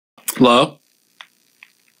Hello?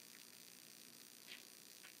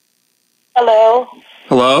 Hello.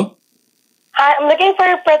 Hello? Hi, I'm looking for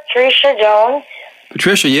Patricia Jones.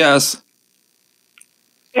 Patricia, yes.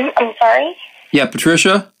 I'm sorry? Yeah,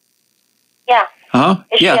 Patricia? Yeah. Uh-huh.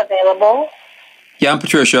 Is she Yeah. available? Yeah, I'm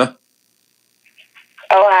Patricia.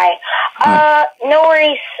 Oh, hi. Hi. No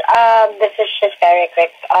worries. This is just very quick.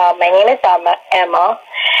 My name is Emma,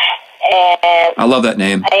 and I love that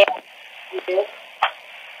name. I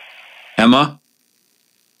Emma?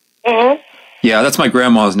 Mm-hmm. Yeah, that's my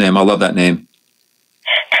grandma's name. I love that name.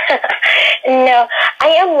 No, I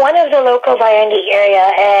am one of the local buyer in the area,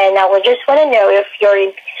 and I would just want to know if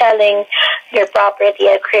you're selling your property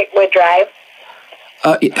at Creekwood Drive.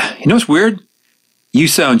 You know what's weird? You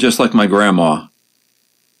sound just like my grandma.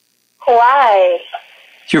 Why?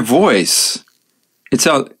 Your voice. It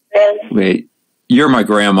sounds... Really? Wait, you're my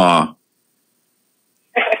grandma.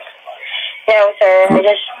 No, sir. I'm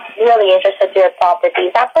just really interested in your property.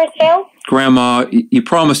 Is that for sale? Grandma, you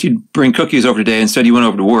promised you'd bring cookies over today. Instead, you went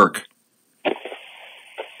over to work.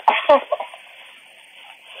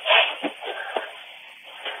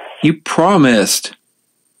 You promised.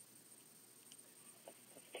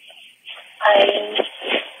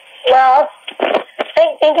 Well,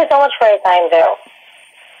 thank you so much for your time, though.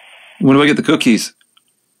 When do I get the cookies?